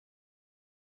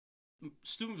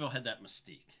Steubenville had that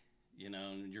mystique.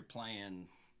 You're playing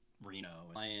Reno,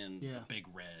 playing the Big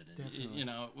Red. And,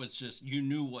 it was just, you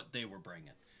knew what they were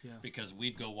bringing. Yeah. Because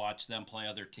we'd go watch them play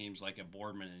other teams like at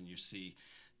Boardman, and you see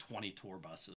 20 tour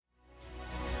buses.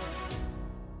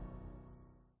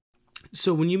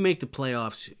 So when you make the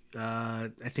playoffs, I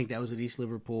think that was at East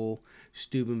Liverpool,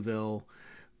 Steubenville.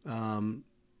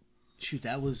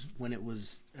 That was when it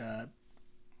was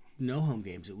no home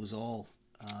games. It was all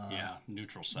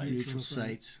neutral sites. Neutral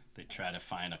sites. They try to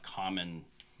find a common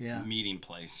meeting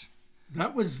place.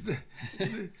 That was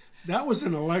that was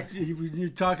an when you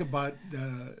talk about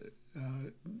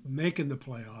making the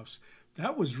playoffs.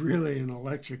 That was really an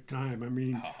electric time. I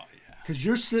mean, because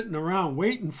you're sitting around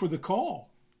waiting for the call.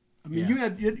 I mean, you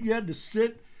had to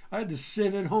sit. I had to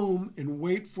sit at home and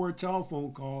wait for a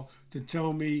telephone call to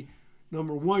tell me,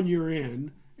 number one, you're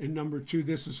in, and number two,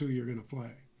 this is who you're going to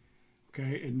play.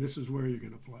 Okay, and this is where you're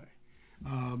going to play.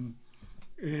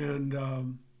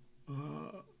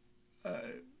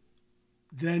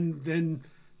 Then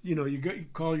you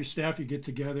call your staff, you get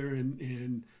together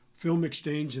and film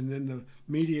exchange, and then the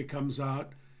media comes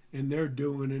out and they're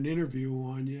doing an interview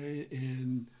on you.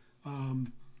 And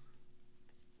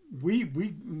we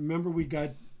remember we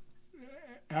got,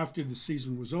 after the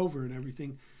season was over and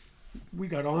everything, we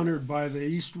got honored by the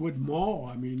Eastwood Mall.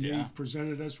 I mean, they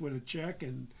presented us with a check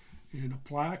and a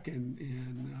plaque, and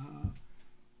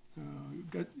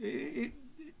got it,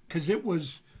 because it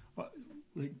was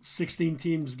like 16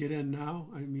 teams get in now.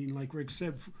 I mean, like Rick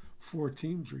said, 4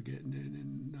 teams were getting in,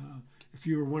 and if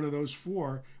you were one of those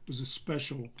 4, it was a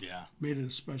special. Made it a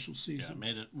special season. Yeah,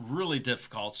 made it really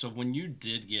difficult. So when you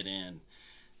did get in,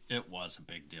 it was a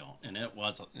big deal, and it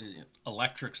was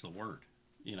electric's the word.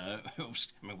 It was.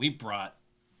 I mean, we brought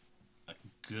a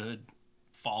good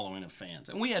following of fans,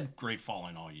 and we had great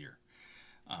following all year.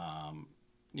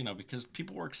 Because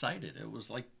people were excited. It was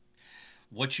like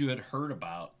what you had heard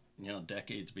about,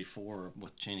 decades before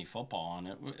with Chaney football, and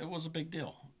it was a big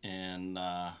deal. And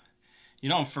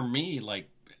for me, like,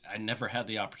 I never had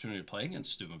the opportunity to play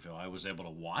against Steubenville. I was able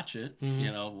to watch it,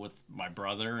 with my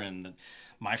brother, and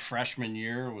my freshman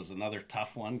year was another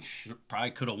tough one.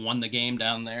 Probably could have won the game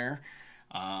down there.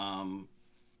 So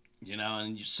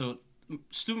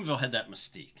Steubenville had that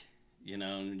mystique,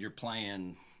 you're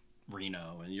playing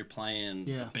Reno, and you're playing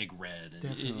the Big Red.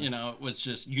 And, it was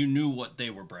just, you knew what they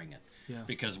were bringing. Yeah.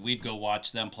 Because we'd go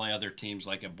watch them play other teams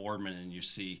like at Boardman, and you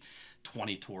see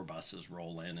 20 tour buses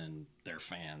roll in and they're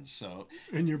fans. So,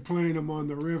 and you're playing them on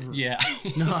the river. Yeah.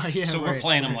 So we're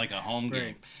playing them like a home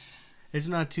game. It's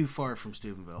not too far from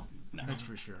Steubenville. No. That's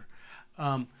for sure.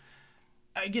 I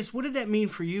guess, what did that mean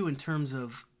for you in terms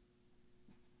of,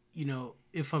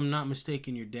 if I'm not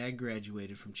mistaken, your dad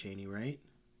graduated from Chaney, right?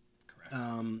 Correct.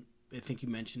 I think you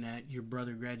mentioned that your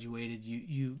brother graduated.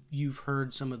 You've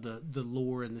heard some of the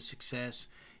lore and the success.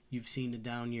 You've seen the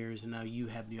down years, and now you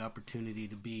have the opportunity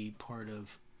to be part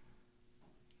of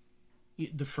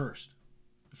the first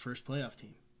playoff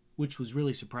team, which was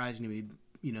really surprising to me.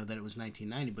 That it was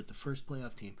 1990, but the first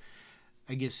playoff team.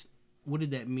 I guess, what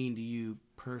did that mean to you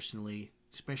personally,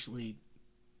 especially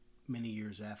many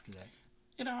years after that?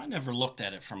 I never looked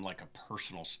at it from like a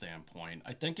personal standpoint.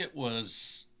 I think it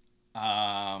was.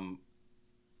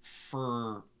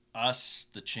 For us,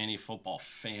 the Chaney football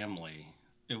family,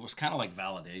 it was kind of like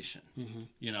validation,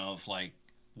 of like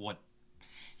what,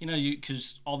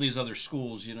 because all these other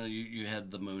schools, you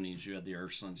had the Moonies, you had the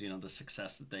Ursulines, the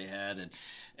success that they had, and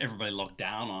everybody looked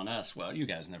down on us. Well, you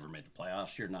guys never made the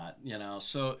playoffs. You're not,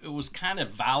 so it was kind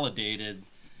of validated,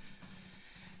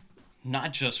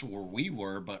 not just where we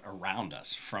were, but around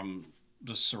us from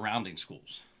the surrounding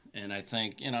schools. And I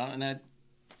think, and that,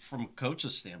 from a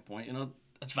coach's standpoint,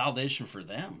 that's validation for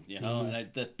them, and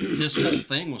that this whole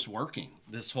thing was working,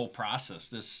 this whole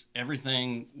process,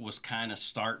 everything was kind of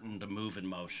starting to move in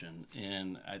motion.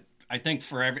 And I think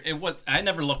I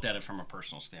never looked at it from a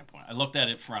personal standpoint. I looked at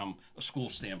it from a school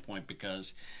standpoint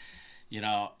because,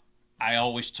 I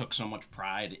always took so much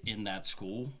pride in that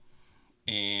school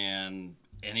and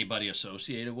anybody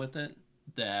associated with it,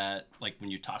 that like when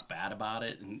you talk bad about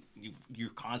it and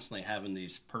you're constantly having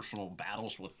these personal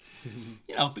battles with,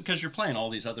 because you're playing all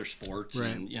these other sports, right,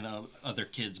 and, other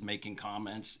kids making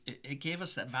comments, it gave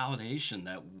us that validation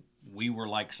that we were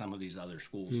like some of these other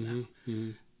schools now.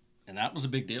 And that was a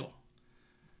big deal.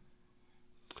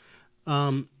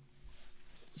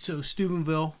 So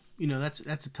Steubenville,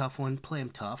 that's a tough one. Play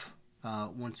them tough,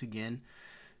 once again.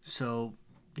 So,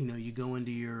 you go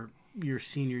into your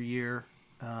senior year.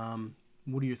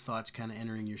 What are your thoughts kind of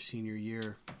entering your senior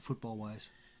year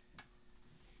football-wise?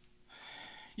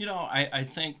 I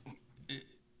think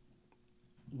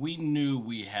we knew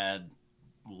we had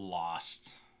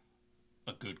lost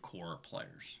a good core of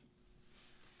players,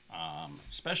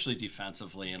 especially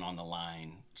defensively and on the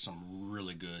line, some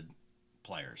really good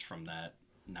players from that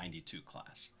 92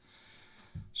 class.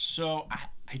 So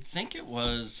I think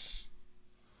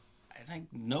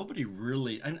nobody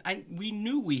really, and we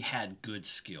knew we had good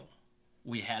skill.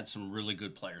 We had some really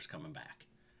good players coming back,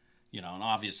 and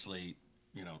obviously,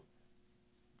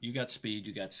 you got speed,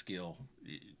 you got skill,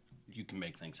 you can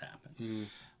make things happen.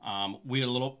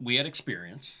 We had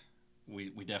experience. We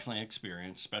definitely had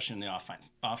experience, especially in the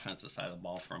offensive side of the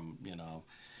ball from,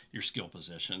 your skill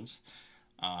positions.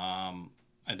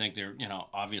 I think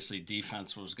obviously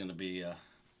defense was going to be a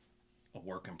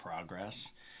work in progress.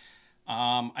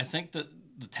 I think that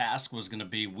the task was going to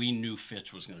be, we knew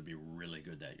Fitch was going to be really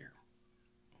good that year.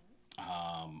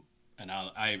 And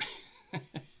I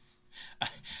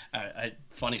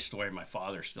funny story my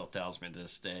father still tells me to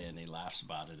this day, and he laughs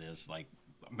about it, is like,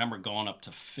 I remember going up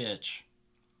to Fitch.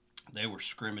 They were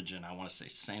scrimmaging, I want to say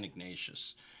St.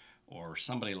 Ignatius or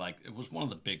somebody like, it was one of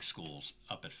the big schools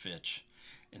up at Fitch,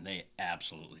 and they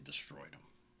absolutely destroyed them.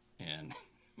 And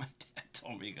my dad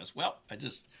told me, he goes, well, I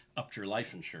just upped your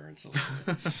life insurance a little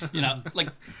bit. Like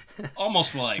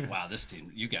almost like, wow, this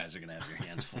team, you guys are going to have your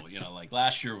hands full. Like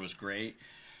last year was great.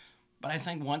 But I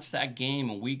think once that game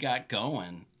and we got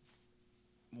going,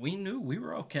 we knew we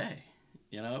were okay.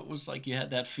 It was like you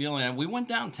had that feeling. And we went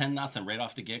down 10-0 right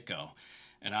off the get-go.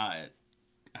 And I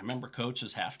remember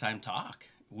Coach's halftime talk.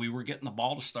 We were getting the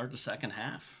ball to start the second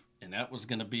half, and that was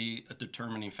going to be a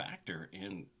determining factor.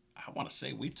 And I want to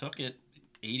say we took it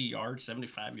 80 yards,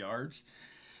 75 yards,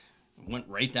 went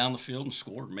right down the field and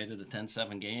scored, made it a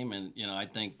 10-7 game. And, I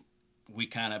think we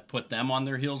kind of put them on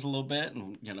their heels a little bit,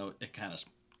 and, it kind of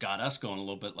got us going a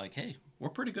little bit like, hey, we're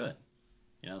pretty good.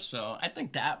 So I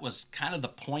think that was kind of the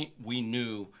point we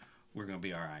knew we were going to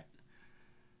be all right.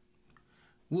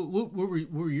 What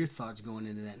were your thoughts going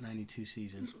into that 92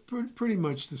 season? Pretty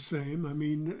much the same. I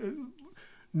mean,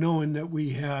 knowing that we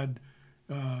had,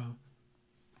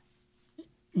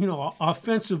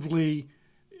 offensively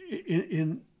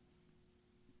in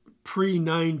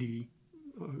pre-90,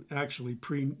 actually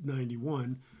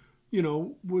pre-91,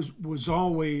 was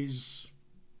always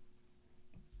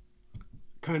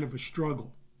kind of a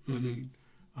struggle. Mm-hmm.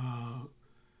 I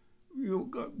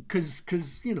mean, because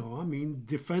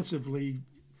defensively,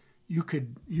 you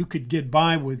could get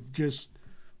by with just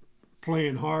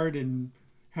playing hard and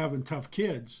having tough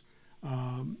kids.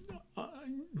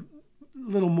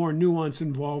 Little more nuance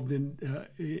involved in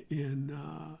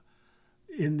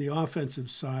the offensive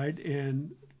side,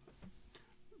 and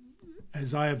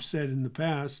as I have said in the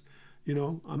past,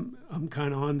 I'm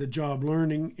kind of on the job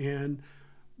learning, and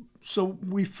so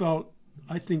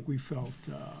I think we felt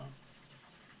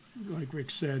like Rick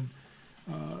said,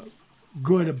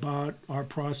 good about our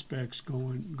prospects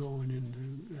going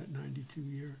into that 92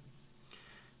 year.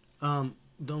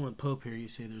 Don't let Pope hear you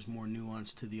say there's more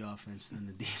nuance to the offense than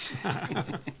the defense.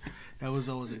 That was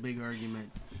always a big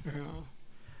argument. Yeah.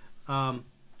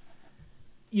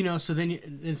 So then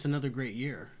it's another great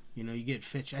year. You get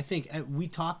Fitch. I think we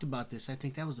talked about this. I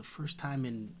think that was the first time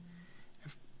in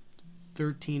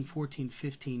 13, 14,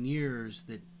 15 years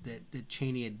that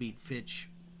Chaney had beat Fitch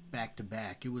back to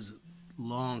back. It was a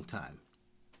long time.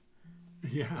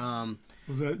 Yeah.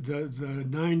 Well,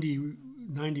 the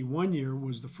 91 year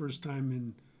was the first time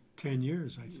in 10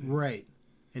 years, I think. Right.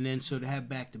 And then so to have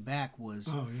back to back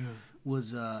was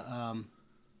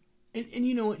and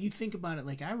you know what, you think about it,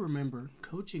 like I remember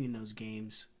coaching in those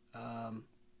games,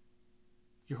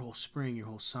 your whole spring, your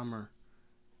whole summer,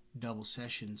 double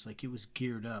sessions, like it was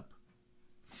geared up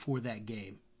for that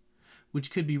game,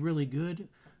 which could be really good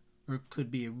or it could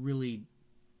be a really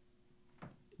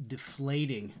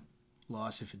deflating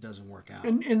loss if it doesn't work out.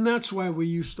 And that's why we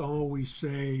used to always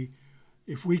say,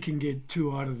 if we can get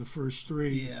 2 out of the first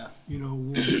 3,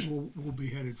 we'll be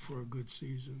headed for a good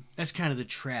season. That's kind of the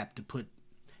trap, to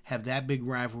have that big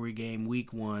rivalry game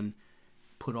week 1,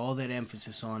 put all that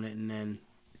emphasis on it, and then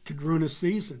it could ruin a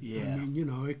season. Yeah. I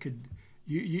mean, it could.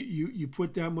 You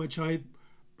put that much hype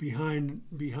behind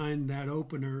that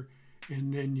opener,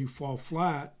 and then you fall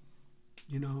flat.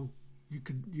 You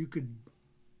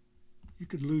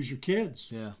could lose your kids.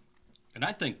 Yeah. And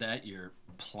I think that year,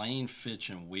 playing Fitch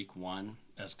in week 1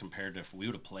 as compared to if we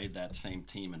would have played that same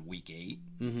team in week 8,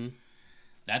 mm-hmm.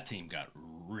 that team got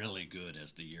really good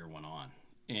as the year went on.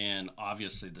 And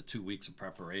obviously the 2 weeks of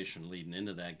preparation leading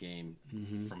into that game,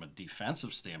 mm-hmm. from a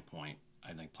defensive standpoint,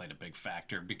 I think played a big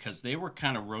factor because they were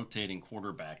kind of rotating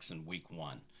quarterbacks in week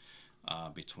 1.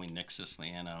 between Nick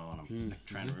Siciliano and I'm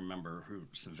trying to remember who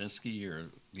Savinsky or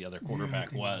the other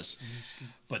quarterback was.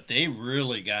 But they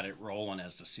really got it rolling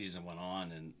as the season went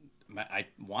on, and I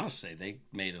want to say they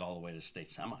made it all the way to state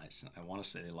semis. I want to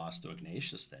say they lost to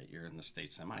Ignatius that year in the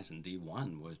state semis in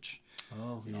D1, which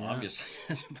obviously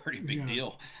is a pretty big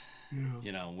deal.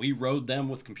 Yeah. We rode them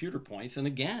with computer points, and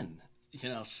again,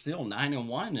 still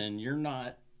 9-1, and you're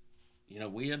not.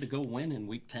 We had to go win in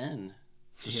week 10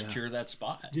 to secure that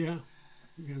spot. Yeah,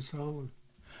 against Holland.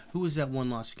 Who was that one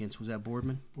loss against? Was that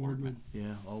Boardman? Boardman.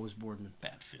 Yeah, always Boardman.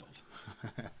 Bad field.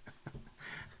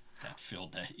 That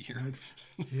field that year.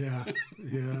 Yeah.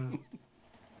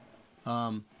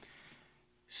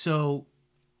 So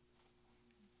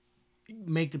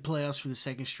make the playoffs for the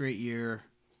second straight year.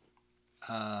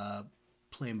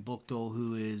 Playing Buchtel,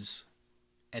 who is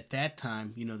at that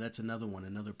time, that's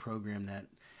another program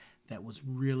that was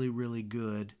really, really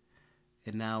good,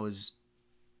 and now is,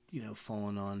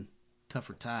 falling on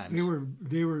tougher times.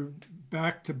 They were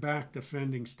back-to-back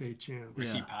defending state champs.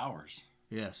 Ricky Powers.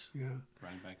 Yes. Yeah.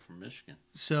 Running back from Michigan.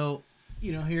 So,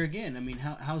 here again, I mean,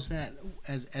 how's that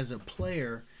as a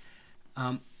player?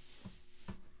 I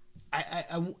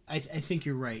think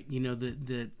you're right.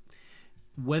 The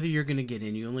whether you're going to get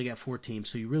in, you only got 4 teams,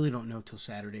 so you really don't know till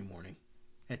Saturday morning.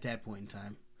 At that point in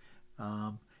time,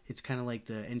 it's kind of like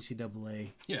the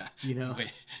NCAA. Yeah.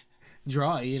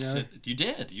 Draw. You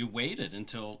did. You waited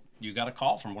until you got a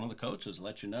call from one of the coaches to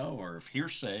let you know, or if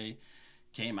hearsay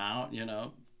came out,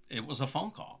 it was a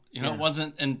phone call. It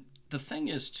wasn't. And the thing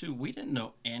is, too, we didn't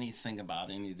know anything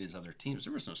about any of these other teams.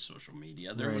 There was no social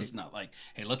media. There was not like,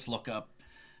 hey, let's look up,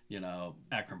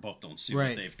 Akron Buchtel and see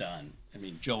what they've done. I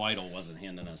mean, Joe Idle wasn't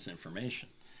handing us information.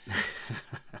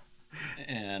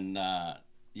 And,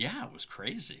 it was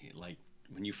crazy. Like,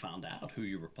 when you found out who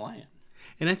you were playing.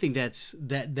 And I think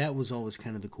that was always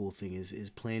kind of the cool thing is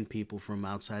playing people from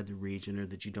outside the region or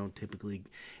that you don't typically.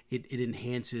 It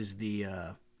enhances the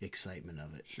excitement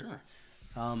of it. Sure.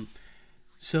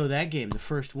 So that game, the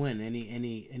first win.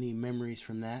 Any memories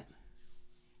from that?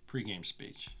 Pre-game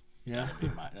speech. Yeah.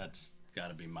 That's got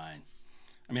to be mine.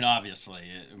 I mean, obviously,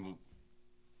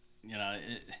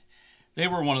 they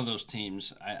were one of those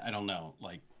teams. I don't know,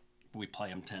 like. We play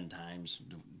them 10 times.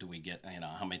 Do we get,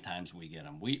 how many times we get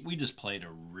them? We just played a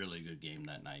really good game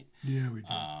that night. Yeah, we did.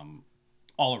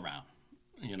 All around.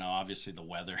 Obviously the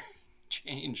weather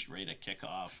changed right at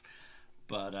kickoff.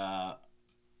 But,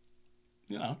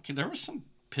 there were some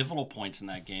pivotal points in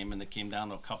that game, and it came down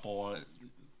to a couple.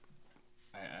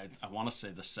 I want to say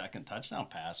the second touchdown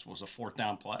pass was a 4th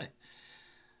down play.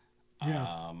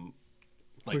 Yeah.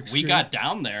 We got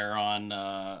down there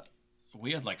on...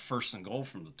 we had 1st and goal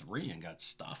from the 3 and got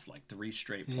stuffed 3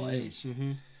 straight plays,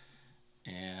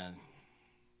 and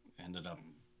ended up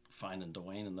finding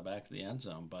Dwayne in the back of the end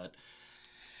zone. But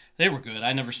they were good.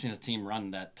 I never seen a team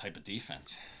run that type of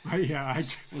defense.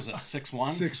 Was it 6-1?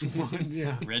 6-1,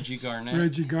 yeah. Reggie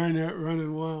Garnett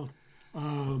running wild.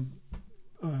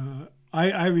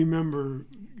 I remember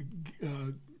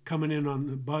coming in on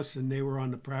the bus, and they were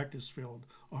on the practice field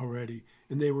already,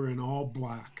 and they were in all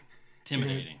black.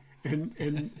 Intimidating.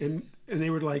 And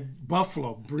they were like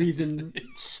buffalo breathing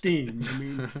steam. I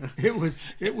mean, it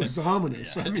was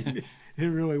ominous. Yeah. I mean, it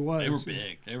really was.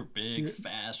 They were big,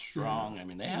 fast, strong. I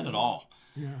mean, they had it all.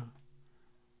 Yeah.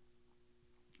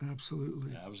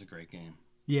 Absolutely. Yeah, it was a great game.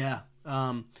 Yeah.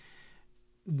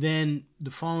 Then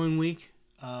the following week,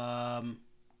 that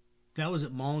was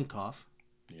at Mollenkopf.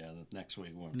 Yeah, the next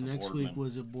week we went to Next Boardman. week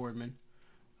was at Boardman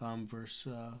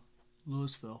versus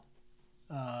Louisville.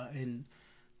 And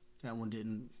that one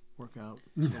didn't work out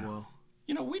so well.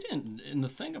 We didn't. And the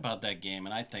thing about that game,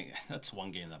 and I think that's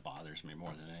one game that bothers me more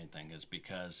than anything, is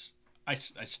because I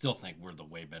still think we're the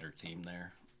way better team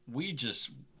there. We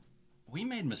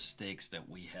made mistakes that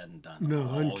we hadn't done. No,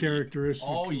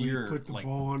 uncharacteristically. All year. Put the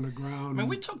ball on the ground. I mean,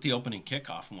 we took the opening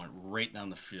kickoff and went right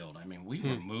down the field. I mean, we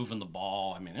were moving the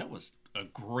ball. I mean, it was a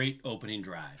great opening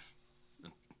drive.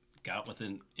 Got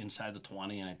inside the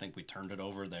 20, and I think we turned it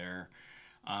over there.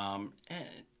 And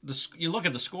you look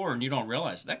at the score and you don't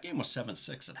realize that game was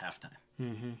 7-6 at halftime.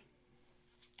 Mm-hmm.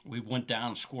 We went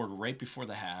down, scored right before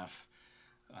the half,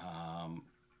 and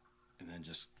then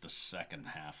just the second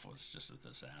half was just a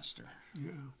disaster.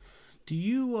 Yeah. Do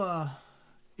you?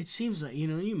 It seems like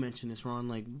you mentioned this, Ron.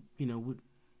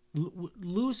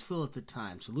 Louisville at the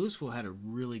time. So Louisville had a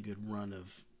really good run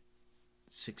of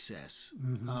success.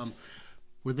 Mm-hmm.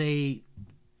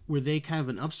 Were they kind of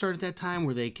an upstart at that time?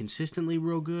 Were they consistently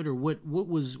real good, or what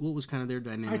was kind of their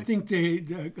dynamic? I think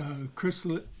Chris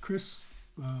Lip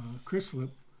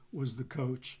was the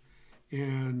coach,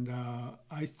 and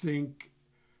I think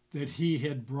that he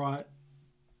had brought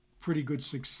pretty good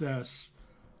success,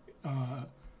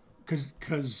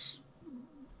 because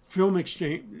film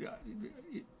exchange,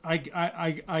 I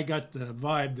got the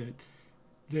vibe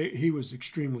that he was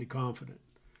extremely confident.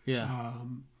 Yeah.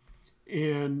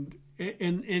 And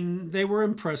they were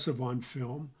impressive on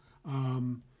film,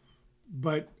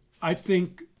 but I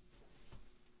think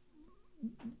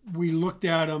we looked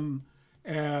at them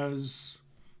as,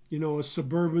 a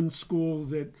suburban school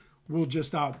that will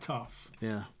just out tough.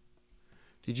 Yeah.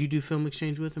 Did you do film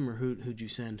exchange with him, or who'd you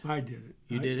send? I did it.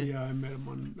 You did it? Yeah, I met him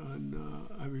on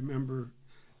I remember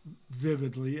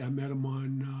vividly, I met him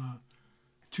on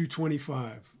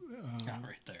 225.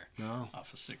 Right there. No.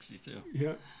 Off of 62.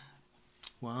 Yeah.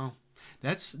 Wow.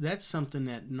 That's something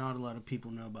that not a lot of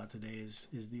people know about today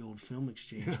is the old film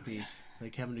exchange piece.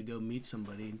 Like having to go meet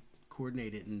somebody,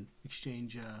 coordinate it, and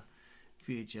exchange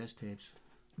VHS tapes.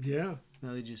 Yeah.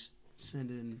 Now they just send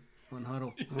it in one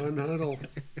huddle. One huddle.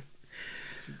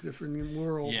 It's a different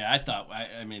world. Yeah, I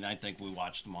think we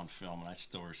watched them on film, and I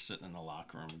still was sitting in the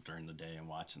locker room during the day and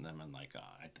watching them, and like,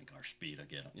 I think our speed will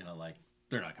get them. Like,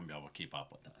 they're not going to be able to keep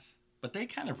up with us. But they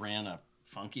kind of ran a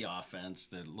funky offense,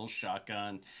 the little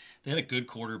shotgun. They had a good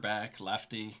quarterback,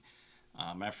 lefty.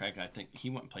 Matter of fact, I think he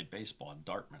went and played baseball at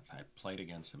Dartmouth. I played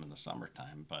against him in the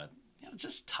summertime. But,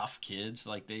 just tough kids.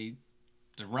 Like, the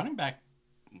running back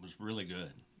was really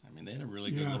good. I mean, they had a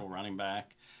really good little running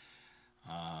back.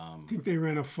 I think they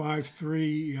ran a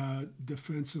 5-3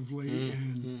 defensively,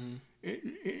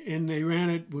 and they ran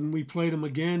it when we played them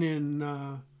again in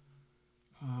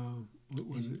what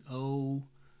was it?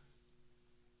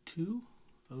 02?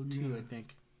 02, I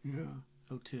think. Yeah.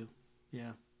 02.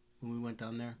 Yeah. When we went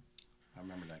down there. I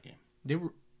remember that game. They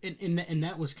were, and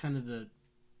that was kind of the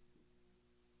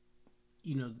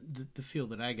feel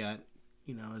that I got,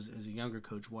 as a younger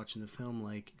coach watching the film,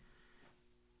 like,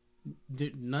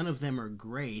 none of them are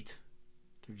great.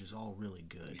 They're just all really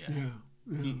good. Yeah.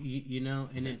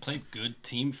 And they played good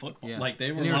team football. Yeah. Like,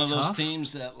 they were one of those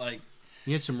teams that, like...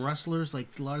 You had some wrestlers,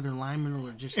 like a lot of their linemen were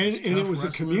just and it was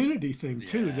wrestlers. a community thing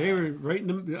too. Yeah. They were right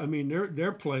in the. I mean,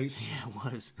 their place. Yeah, it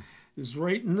was. Is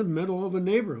right in the middle of a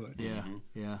neighborhood. Yeah,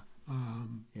 yeah,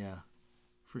 yeah,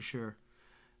 for sure.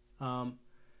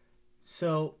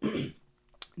 So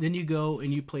then you go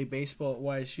and you play baseball at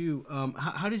YSU.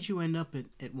 How did you end up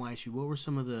at YSU? What were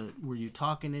some of the? Were you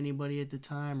talking to anybody at the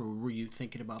time, or were you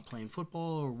thinking about playing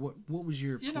football, or what was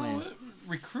your plan?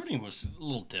 Recruiting was a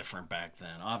little different back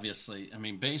then. Obviously, I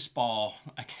mean, baseball.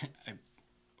 I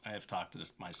have talked to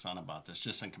my son about this,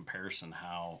 just in comparison.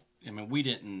 We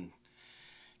didn't.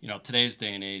 Today's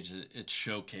day and age, it's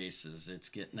showcases. It's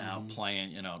getting out,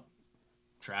 playing.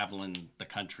 Traveling the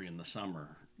country in the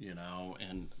summer.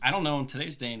 And I don't know in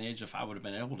today's day and age if I would have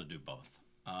been able to do both,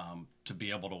 to be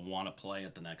able to want to play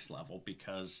at the next level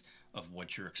because of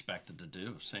what you're expected to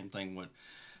do. Same thing with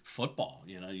football.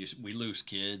 We lose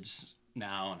kids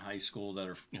now in high school that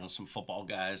are, some football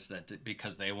guys that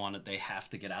because they have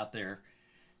to get out there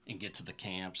and get to the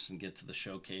camps and get to the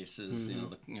showcases,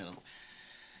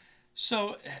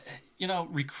 So,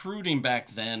 recruiting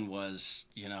back then was,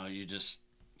 you just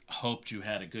hoped you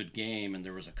had a good game and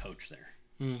there was a coach there.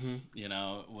 Mm-hmm.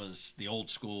 It was the old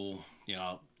school,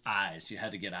 eyes. You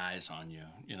had to get eyes on you,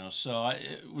 So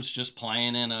it was just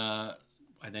playing in I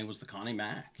think it was the Connie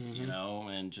Mack,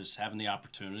 and just having the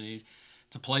opportunity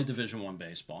to play Division I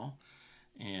baseball.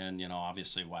 And,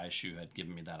 obviously YSU had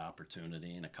given me that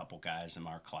opportunity, and a couple guys in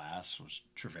our class was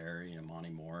Treveri and Monty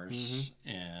Morris.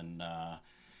 And,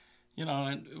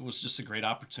 and it was just a great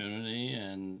opportunity,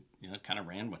 and, kind of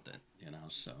ran with it,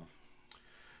 so...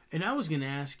 And I was going to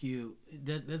ask you,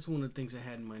 that's one of the things I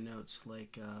had in my notes,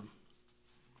 like,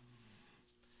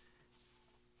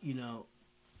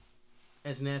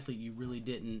 as an athlete, you really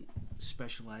didn't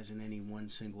specialize in any one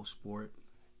single sport.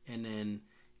 And then,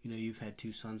 you've had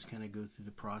two sons kind of go through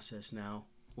the process now,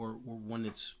 or one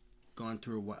that's gone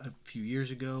through a few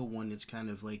years ago, one that's kind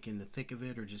of like in the thick of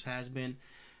it or just has been.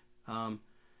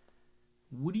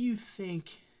 What do you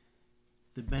think...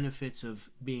 the benefits of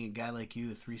being a guy like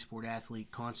you, a three-sport athlete,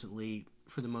 constantly,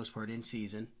 for the most part, in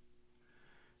season.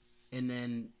 And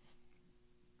then,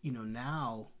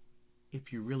 now,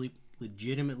 if you're really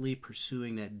legitimately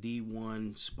pursuing that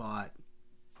D1 spot,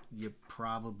 you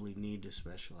probably need to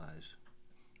specialize.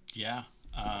 Yeah,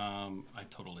 I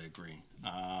totally agree.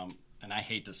 And I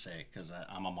hate to say it because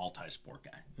I'm a multi-sport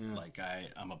guy. Yeah. Like,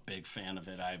 I'm a big fan of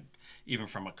it. Even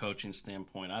from a coaching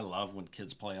standpoint, I love when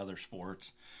kids play other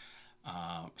sports.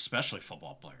 Especially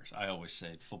football players. I always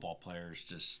say football players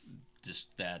just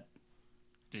that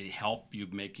they help you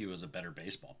make you as a better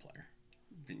baseball player.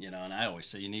 And I always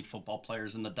say you need football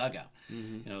players in the dugout.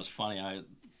 Mm-hmm. It's funny.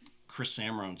 Chris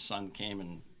Samrone's son came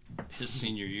and his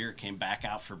senior year came back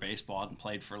out for baseball and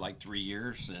played for like 3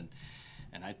 years.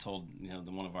 And I told,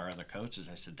 one of our other coaches,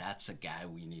 I said, that's a guy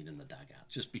we need in the dugout,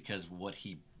 just because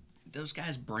those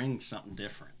guys bring something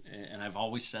different. And I've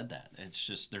always said that. It's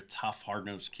just, they're tough,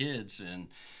 hard-nosed kids. And,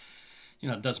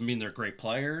 it doesn't mean they're great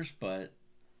players, but,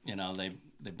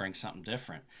 they bring something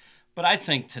different. But I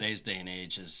think today's day and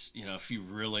age is, if you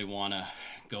really want to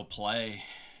go play,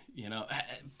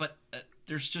 but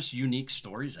there's just unique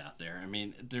stories out there. I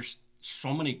mean, there's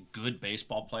so many good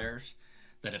baseball players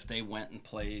that if they went and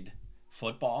played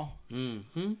football,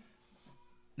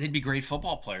 they'd be great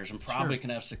football players and probably can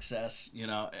have success.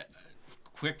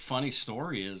 Quick funny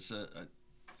story is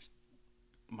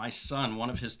my son, one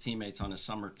of his teammates on his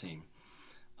summer team,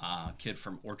 a kid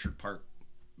from Orchard Park,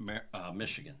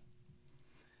 Michigan,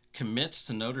 commits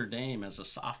to Notre Dame as a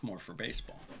sophomore for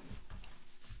baseball.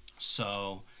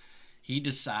 So he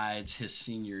decides his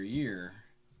senior year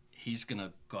he's going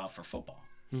to go out for football.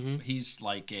 He's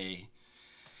about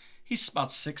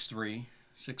 6'3",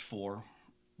 6'4",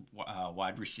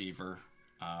 wide receiver,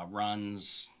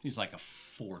 runs, he's like a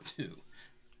 4'2".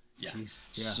 Yeah. Jeez.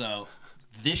 Yeah. So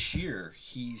this year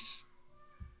he's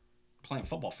playing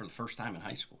football for the first time in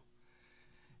high school.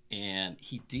 And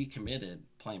he decommitted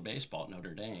playing baseball at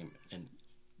Notre Dame, and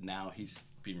now he's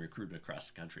being recruited across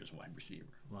the country as a wide receiver.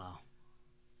 Wow.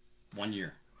 1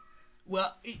 year.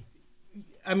 Well,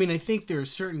 I think there are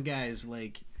certain guys,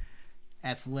 like,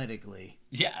 athletically.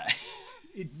 Yeah.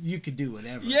 You could do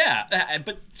whatever. Yeah,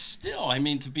 but still,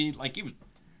 to be like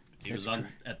he was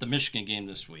at the Michigan game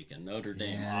this week, and Notre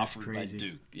Dame offered by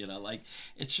Duke.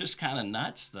 It's just kind of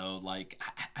nuts, though. Like,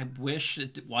 I wish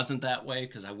it wasn't that way,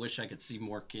 because I wish I could see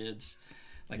more kids.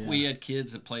 We had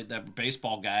kids that played, that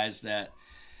baseball guys, that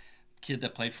kid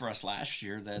that played for us last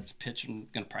year that's pitching,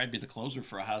 going to probably be the closer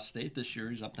for Ohio State this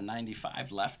year. He's up to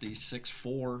 95, lefty,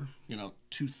 6'4",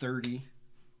 230.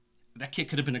 That kid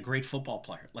could have been a great football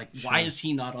player. Why is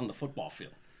he not on the football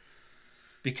field?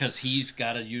 Because he's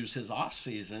got to use his off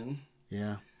season.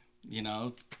 Yeah.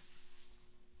 To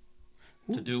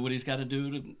do what he's got to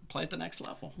do to play at the next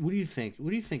level. What do you think?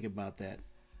 What do you think about that?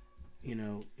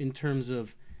 In terms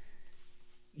of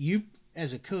you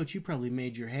as a coach, you probably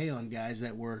made your hay on guys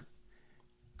that were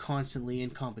constantly in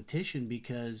competition,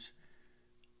 because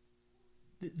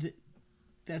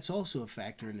that's also a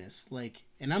factor in this.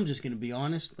 And I'm just going to be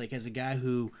honest, as a guy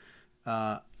who,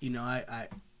 I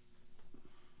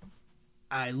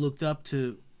looked up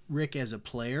to Rick as a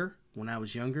player when I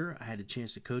was younger. I had a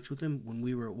chance to coach with him. When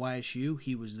we were at YSU,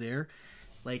 he was there.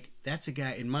 That's a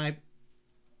guy in my,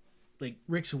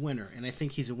 Rick's a winner. And I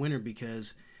think he's a winner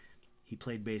because he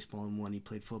played baseball and won. He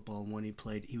played football and won. He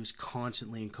was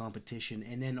constantly in competition.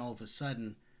 And then all of a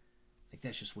sudden,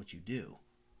 that's just what you do.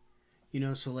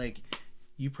 So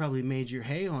you probably made your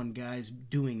hay on guys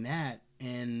doing that.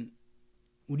 And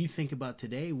what do you think about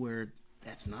today where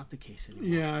that's not the case anymore?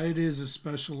 Yeah, it is a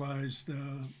specialized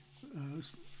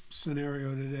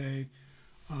scenario today.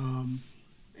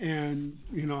 And,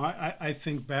 I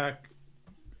think back,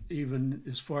 even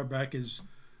as far back as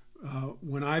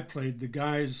when I played, the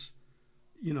guys,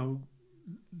 the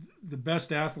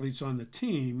best athletes on the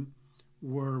team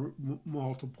were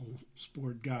multiple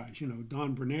sport guys.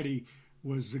 Don Bernetti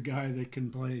was the guy that can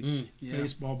play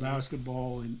baseball,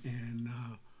 basketball, and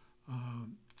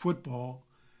football.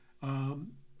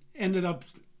 Ended up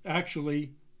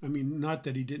actually, not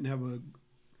that he didn't have a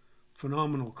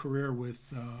phenomenal career with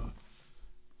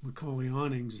Macaulay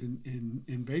Awnings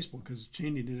in baseball, because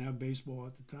Chaney didn't have baseball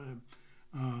at the time.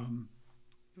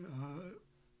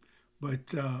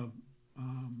 But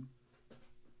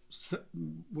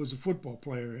was a football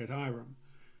player at Hiram.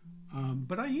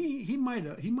 But he might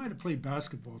have played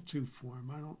basketball too for him.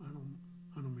 I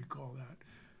don't recall that.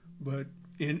 But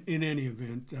in any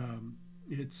event,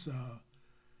 it's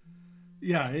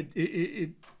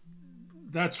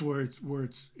that's where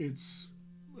it's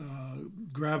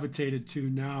gravitated to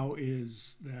now,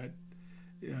 is that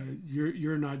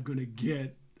you're not going to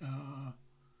get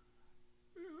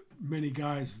many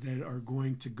guys that are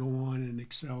going to go on and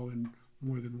excel in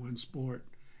more than one sport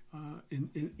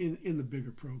in the bigger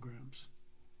programs.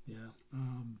 Yeah.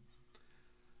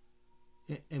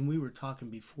 And we were talking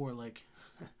before,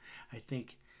 I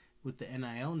think with the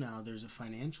NIL now, there's a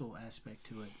financial aspect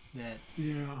to it that,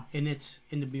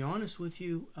 and to be honest with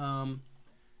you, I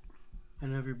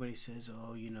know everybody says,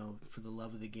 for the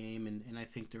love of the game, and I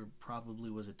think there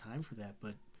probably was a time for that,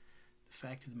 but the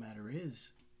fact of the matter is,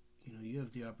 you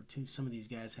have the opportunity, some of these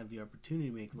guys have the opportunity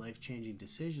to make life-changing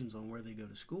decisions on where they go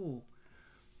to school,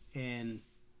 and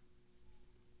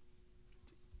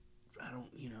I don't,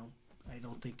 I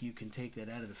don't think you can take that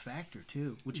out of the factor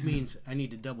too, which means I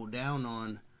need to double down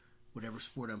on whatever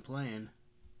sport I'm playing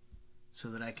so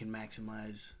that I can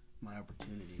maximize my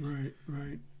opportunities. Right,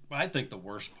 right. Well, I think the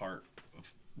worst part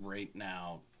of right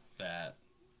now the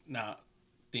NIL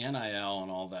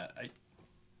and all that,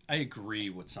 I agree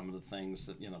with some of the things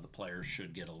that, the players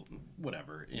should get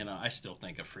whatever. I still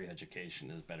think a free education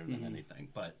is better than anything,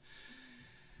 but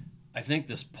I think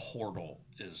this portal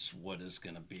is what is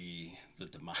going to be the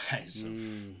demise of,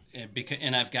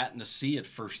 and I've gotten to see it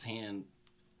firsthand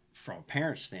from a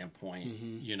parent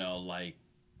standpoint. Like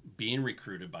being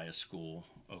recruited by a school.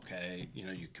 Okay,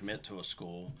 you commit to a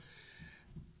school.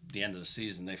 At the end of the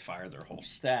season, they fire their whole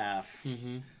staff.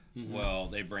 Well,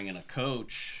 they bring in a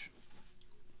coach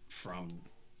from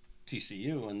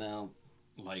TCU, and now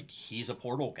he's a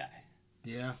portal guy.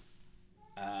 Yeah,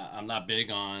 I'm not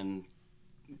big on.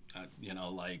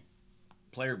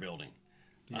 Player building.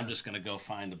 Yeah. I'm just going to go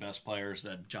find the best players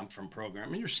that jump from program.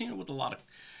 I mean, you're seeing it with a lot of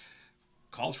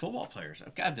college football players.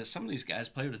 God, some of these guys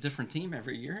play with a different team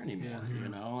every year anymore,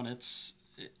 and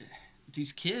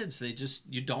these kids,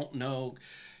 you don't know.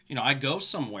 I go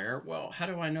somewhere, well, how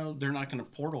do I know they're not going to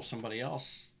portal somebody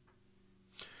else?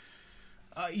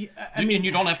 I mean,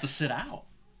 you don't have to sit out.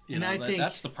 I think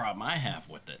that's the problem I have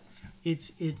with it.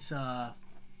 It's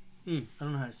I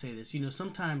don't know how to say this.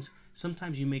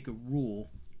 Sometimes you make a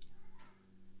rule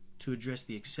to address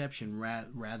the exception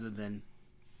rather than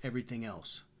everything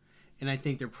else. And I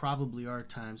think there probably are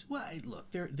times. Well,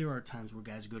 look, there are times where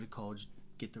guys go to college,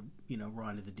 get the raw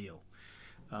end of the deal.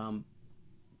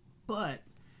 But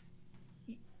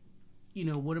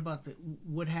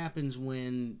what happens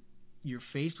when you're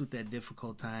faced with that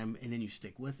difficult time and then you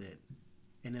stick with it,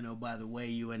 and then by the way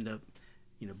you end up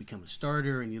become a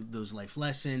starter and those life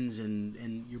lessons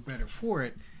and you're better for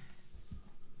it.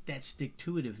 That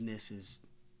stick-to-itiveness is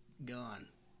gone.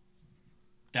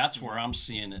 That's where I'm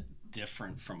seeing it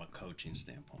different from a coaching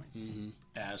standpoint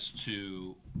as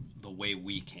to the way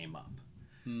we came up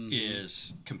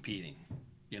is competing.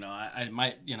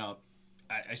 I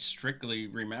strictly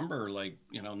remember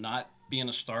not being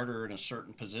a starter in a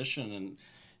certain position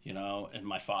and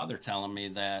my father telling me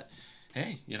that,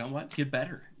 hey, you know what? Get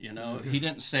better. He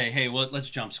didn't say, hey, well, let's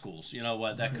jump schools. You know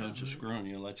what? That coach is screwing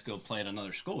you. Let's go play at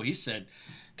another school. He said,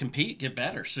 compete, get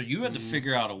better. So you had to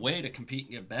figure out a way to compete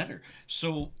and get better.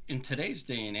 So in today's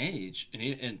day and age, and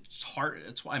it's hard.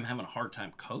 That's why I'm having a hard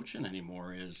time coaching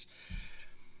anymore. Is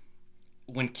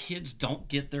when kids don't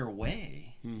get their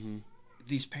way,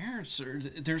 these parents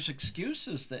there's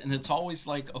excuses and it's always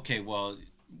like, okay, well,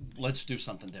 let's do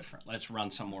something different. Let's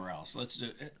run somewhere else. Let's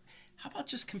do it. How about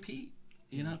just compete?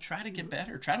 Try to get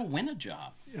better. Try to win a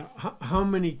job. Yeah. How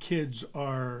many kids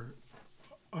are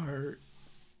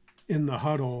in the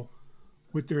huddle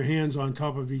with their hands on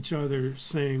top of each other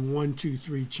saying 1, 2,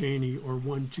 3 Chaney or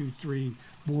 1, 2, 3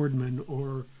 Boardman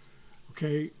or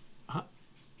okay?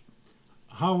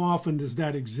 How often does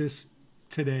that exist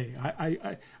today?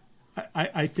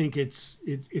 I think it's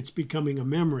becoming a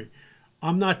memory.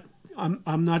 I'm not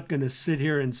going to sit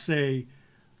here and say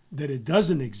that it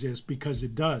doesn't exist, because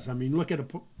it does. I mean, look at a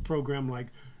program like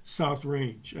South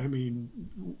Range. I mean,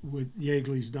 what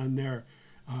Yeagley's done there.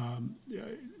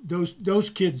 Those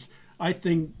kids, I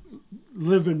think,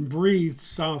 live and breathe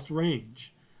South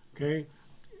Range. Okay,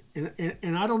 and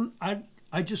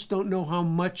I just don't know how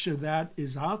much of that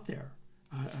is out there.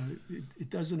 It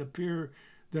doesn't appear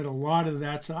that a lot of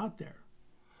that's out there.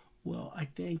 Well, I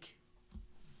think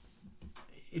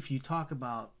if you talk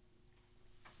about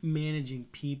managing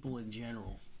people in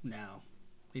general now,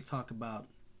 they talk about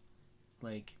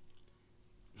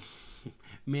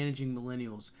managing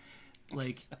millennials.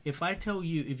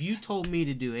 If you told me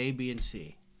to do A, B, and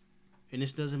C, and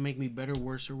this doesn't make me better,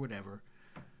 worse, or whatever,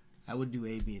 I would do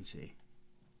A, B, and C.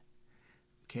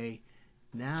 Okay?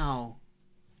 Now,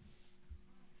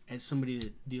 as somebody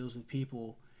that deals with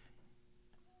people,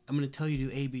 I'm going to tell you to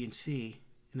do A, B, and C,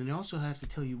 and then I also have to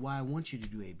tell you why I want you to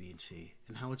do A, B, and C,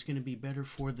 and how it's going to be better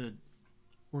for the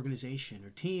organization or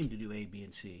team to do A, B,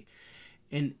 and C.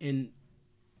 And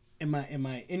am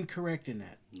I incorrect in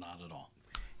that? Not at all.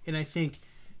 And I think,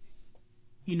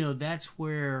 that's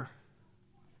where,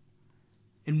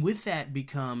 and with that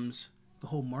becomes the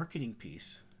whole marketing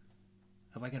piece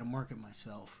of I got to market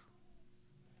myself,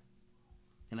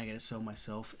 and I got to sell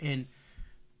myself, and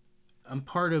I'm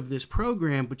part of this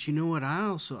program, but you know what? I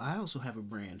also have a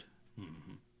brand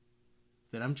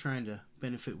that I'm trying to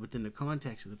benefit within the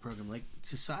context of the program.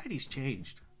 Society's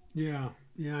changed. Yeah,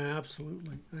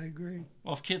 absolutely. I agree.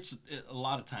 Well, if kids, a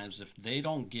lot of times, if they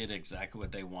don't get exactly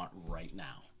what they want right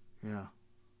now, yeah,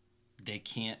 they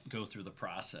can't go through the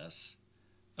process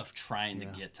of trying to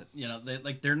get to,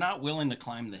 they're not willing to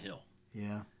climb the hill.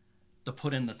 Yeah. To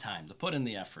put in the time, to put in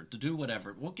the effort, to do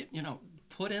whatever. We'll get,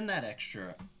 put in that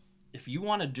extra. If you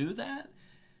want to do that,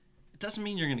 it doesn't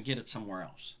mean you're going to get it somewhere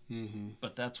else. Mm-hmm.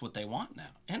 But that's what they want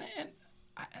now. And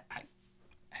I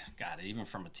God, even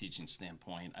from a teaching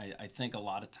standpoint, I think a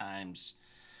lot of times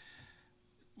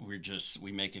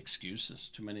we make excuses,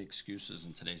 too many excuses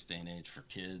in today's day and age for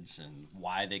kids and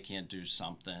why they can't do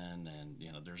something. And,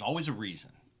 there's always a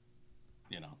reason.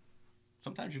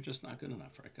 Sometimes you're just not good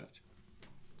enough, right, Coach?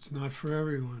 It's not for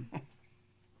everyone.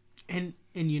 And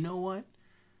you know what?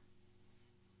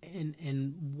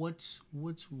 And what's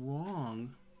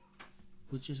wrong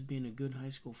with just being a good high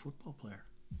school football player?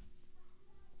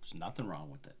 There's nothing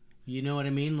wrong with it. You know what I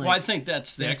mean? Well, I think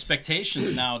that's the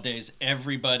expectations nowadays.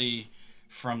 Everybody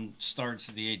from starts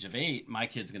at the age of 8, my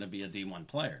kid's going to be a D1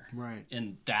 player. Right.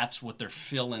 And that's what they're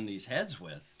filling these heads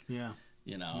with. Yeah.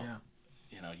 Yeah.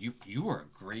 You were a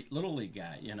great Little League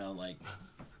guy,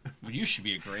 well, you should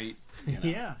be a great,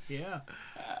 Yeah.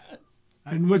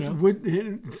 And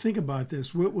think about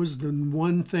this. What was the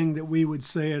one thing that we would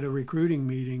say at a recruiting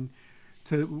meeting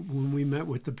when we met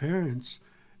with the parents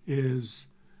is,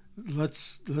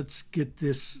 let's get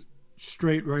this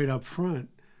straight right up front.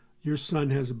 Your son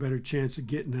has a better chance of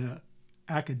getting an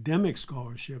academic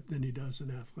scholarship than he does an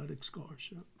athletic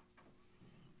scholarship.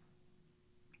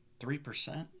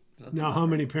 3%? Now, how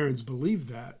many parents believe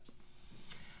that?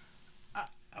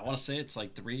 I want to say it's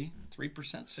like 3%,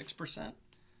 6%.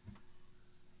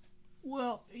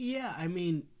 Well, yeah, I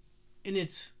mean, and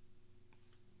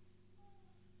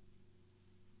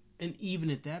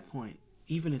even at that point,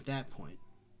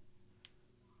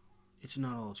 it's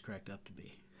not all it's cracked up to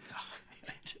be.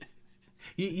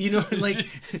 Like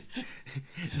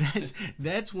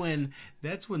that's when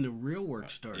the real work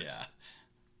starts. Yeah.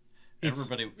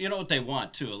 Everybody, what they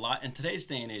want too, a lot in today's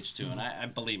day and age too. And I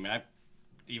believe me, I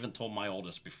even told my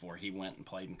oldest before he went and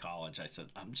played in college. I said,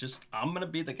 I'm going to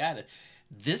be the guy that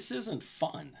this isn't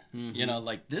fun.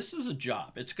 Mm-hmm. This is a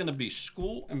job. It's going to be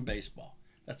school and baseball.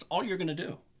 That's all you're going to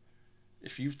do.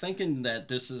 If you're thinking that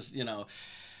this is,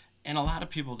 and a lot of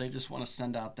people, they just want to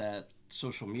send out that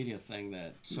social media thing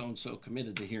that so-and-so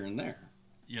committed to here and there.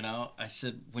 I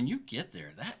said, when you get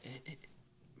there,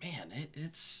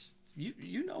 it's,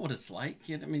 you know what it's like.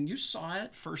 You saw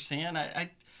it firsthand.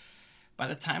 By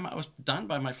the time I was done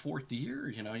by my 4th year,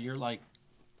 you're like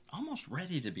almost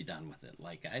ready to be done with it.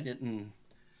 Like I didn't,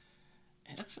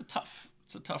 and it's a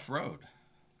tough road.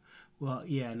 Well,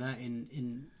 yeah, and I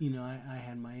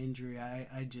had my injury.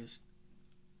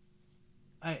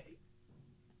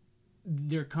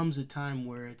 There comes a time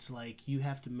where it's like you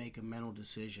have to make a mental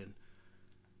decision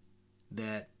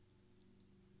that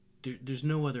there's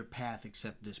no other path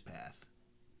except this path.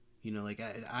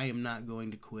 I am not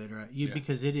going to quit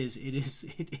because it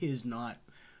is not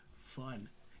fun.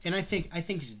 And I think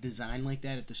it's designed like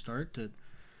that at the start to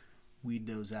weed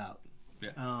those out.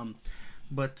 Yeah.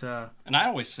 And I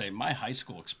always say my high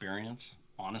school experience,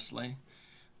 honestly,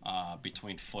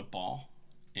 between football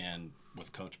and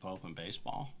with Coach Pope and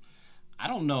baseball, I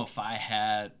don't know if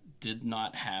did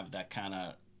not have that kind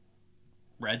of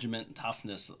regiment and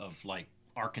toughness of like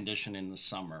our conditioning in the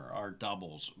summer, our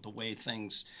doubles, the way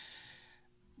things,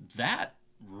 that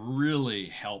really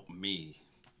helped me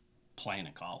playing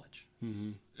in college.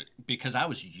 Mm-hmm. Because I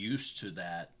was used to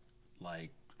that.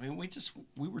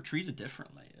 We were treated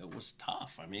differently. It was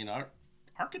tough.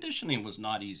 Our conditioning was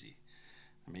not easy.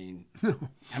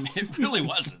 It really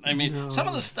wasn't. Some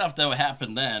of the stuff that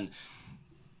happened then,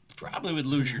 probably would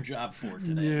lose your job for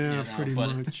today. Yeah, pretty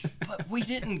much. But we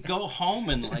didn't go home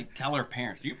and tell our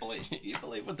parents, you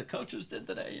believe what the coaches did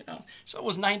today, So it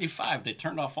was 95. They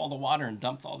turned off all the water and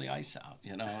dumped all the ice out,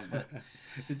 But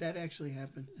did that actually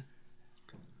happen?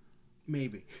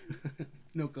 Maybe.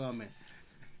 No comment.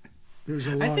 There's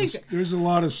a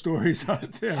lot of stories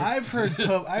out there. I've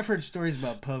heard stories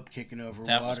about Pope kicking over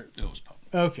water. It was Pope.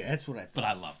 Okay, that's what I thought. But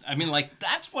I loved it.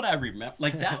 That's what I remember.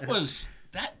 That was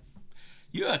that.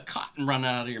 You had cotton running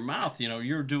out of your mouth.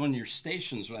 You were doing your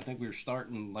stations. I think we were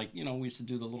starting, we used to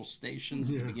do the little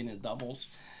stations at the beginning of doubles.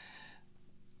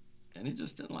 And he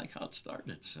just didn't like how it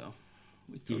started, so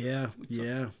we took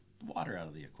water out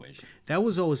of the equation. That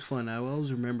was always fun. I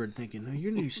always remembered thinking,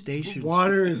 your new stations.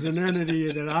 Water is an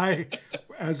entity that I,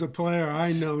 as a player,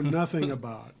 I know nothing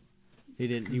about.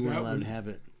 You weren't allowed to have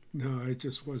it. No, it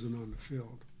just wasn't on the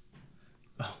field.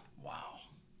 Oh, wow.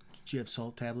 Did you have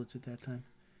salt tablets at that time?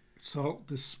 Salt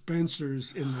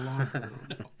dispensers in the locker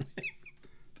room.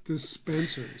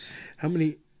 Dispensers.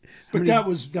 That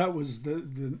was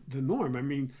the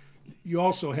norm. You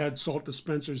also had salt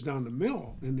dispensers down the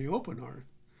middle in the open earth,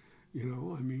 You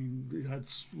know, I mean,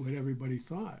 that's what everybody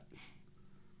thought.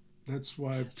 That's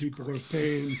why people are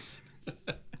paying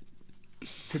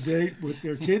to date with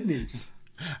their kidneys.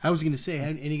 I was going to say,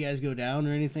 any guys go down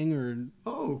or anything? Or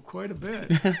Oh, quite a bit.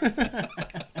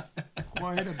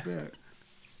 Quite a bit.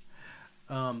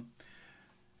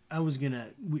 I was going to,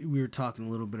 we were talking a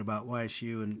little bit about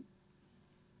YSU, and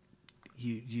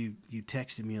you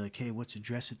texted me like, hey, what's a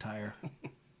dress attire?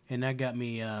 And that got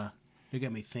me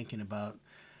thinking about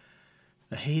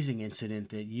the hazing incident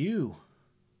that you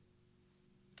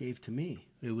gave to me.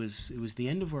 It was the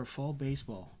end of our fall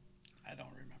baseball. I don't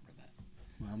remember that.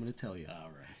 Well, I'm going to tell you. All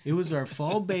right. It was our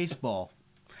fall baseball,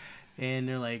 and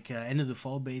they're like end of the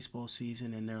fall baseball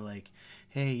season, and they're like,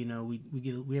 hey, you know, we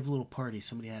have a little party.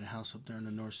 Somebody had a house up there on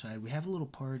the north side. We have a little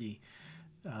party,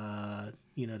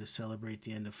 you know, to celebrate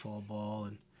the end of fall ball.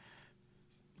 And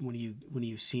when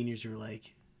you seniors are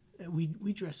like,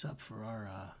 we dress up for our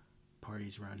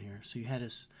parties around here. So you had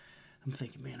us. I'm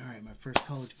thinking, man, all right, my first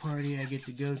college party I get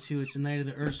to go to. It's the night of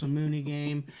the Ursa Mooney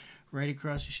game, right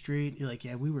across the street. You're like,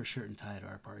 yeah, we wear shirt and tie at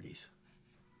our parties.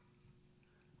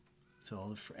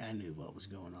 So I knew what was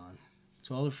going on.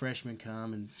 So all the freshmen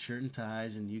come in shirt and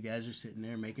ties, and you guys are sitting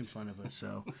there making fun of us.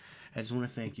 So I just want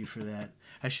to thank you for that.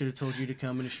 I should have told you to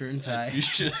come in a shirt and tie. You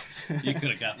could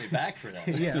have got me back for that.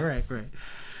 Yeah, right.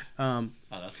 Oh,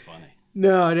 that's funny.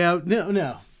 No.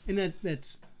 And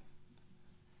that's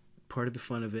part of the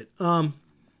fun of it.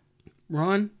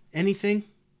 Ron, anything?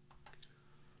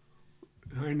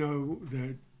 I know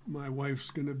that my wife's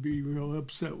going to be real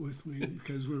upset with me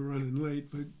because we're running late,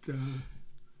 but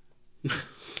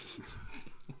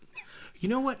You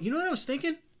know what I was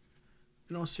thinking?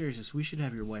 In all seriousness, we should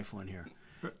have your wife on here.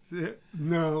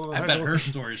 no. I bet her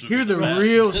stories would Hear be the best.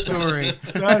 real story.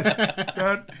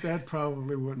 that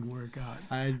probably wouldn't work out.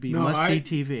 I'd be must-see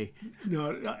TV.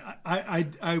 No,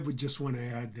 I would just want to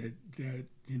add that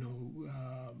you know,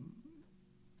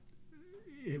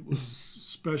 it was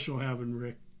special having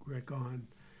Rick on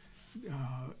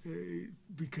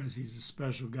because he's a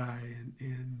special guy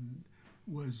and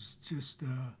was just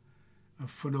a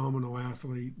phenomenal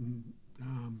athlete, and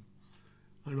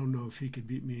I don't know if he could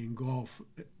beat me in golf,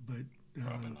 but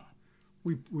Probably not.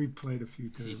 we played a few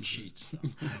times. He cheats.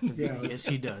 Yeah, Yes,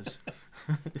 he does.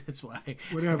 That's why.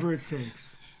 whatever it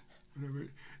takes.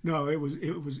 No, it was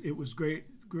great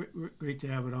to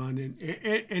have it on, and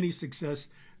any success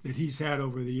that he's had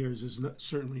over the years is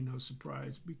certainly no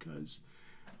surprise because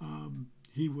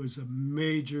he was a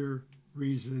major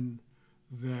reason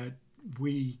that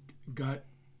we got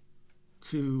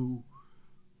to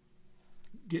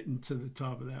getting to the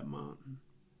top of that mountain,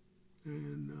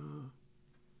 and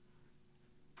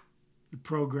the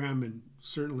program, and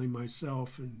certainly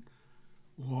myself, and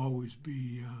will always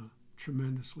be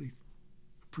tremendously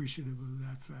appreciative of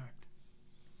that fact.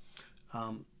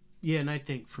 Yeah, and I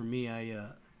think for me,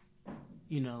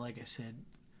 you know, like I said,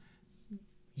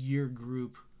 your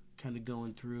group kind of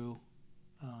going through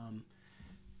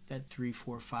that 3,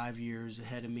 4, 5 years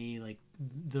ahead of me, like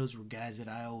those were guys that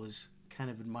I always kind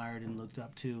of admired and looked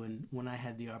up to. And when I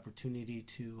had the opportunity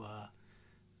to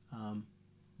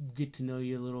get to know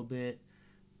you a little bit,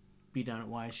 be down at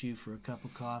YSU for a cup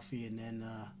of coffee, and then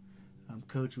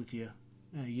coach with you,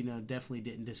 you know, definitely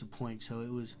didn't disappoint. So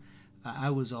it was, I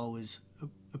was always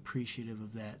appreciative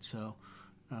of that. So,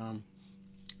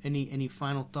 any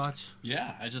final thoughts?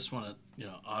 Yeah, I just want to, you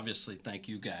know, obviously thank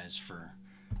you guys for,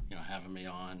 you know, having me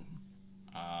on.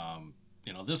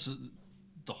 You know, this is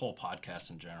the whole podcast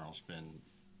in general has been,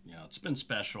 you know, it's been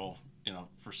special, you know,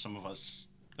 for some of us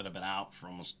that have been out for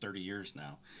almost 30 years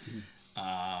now.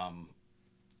 Mm-hmm.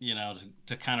 You know,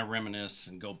 to kind of reminisce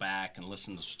and go back and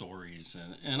listen to stories.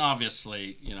 And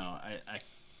obviously, you know, I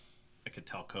could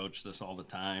tell Coach this all the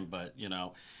time, but, you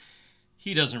know,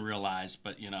 he doesn't realize,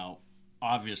 but, you know,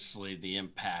 obviously the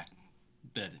impact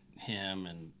that him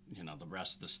and, you know, the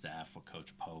rest of the staff with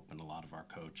Coach Pope and a lot of our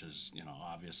coaches, you know,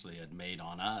 obviously had made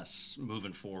on us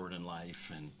moving forward in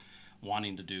life and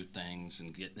wanting to do things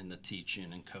and getting into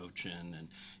teaching and coaching. And,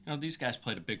 you know, these guys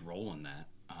played a big role in that.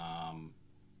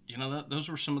 You know, those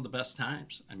were some of the best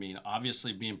times. I mean,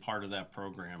 obviously being part of that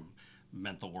program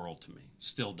meant the world to me.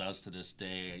 Still does to this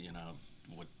day, you know,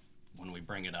 when we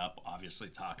bring it up, obviously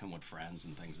talking with friends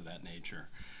and things of that nature.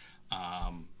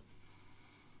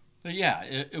 But yeah,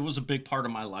 it was a big part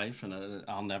of my life, and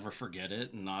I'll never forget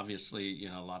it. And obviously, you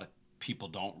know, a lot of people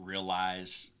don't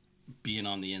realize being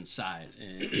on the inside.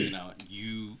 And, you know,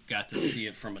 you got to see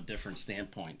it from a different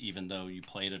standpoint, even though you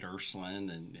played at Ursuline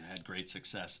and had great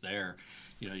success there.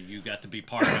 You know, you got to be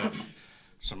part of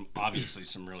some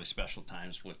really special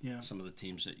times with some of the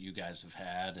teams that you guys have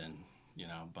had. And, you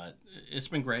know. But it's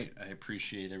been great. I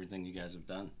appreciate everything you guys have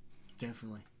done.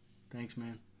 Definitely. Thanks,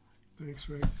 man. Thanks,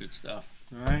 Rick. Good stuff.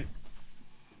 All right.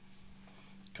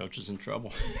 Coach is in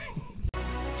trouble.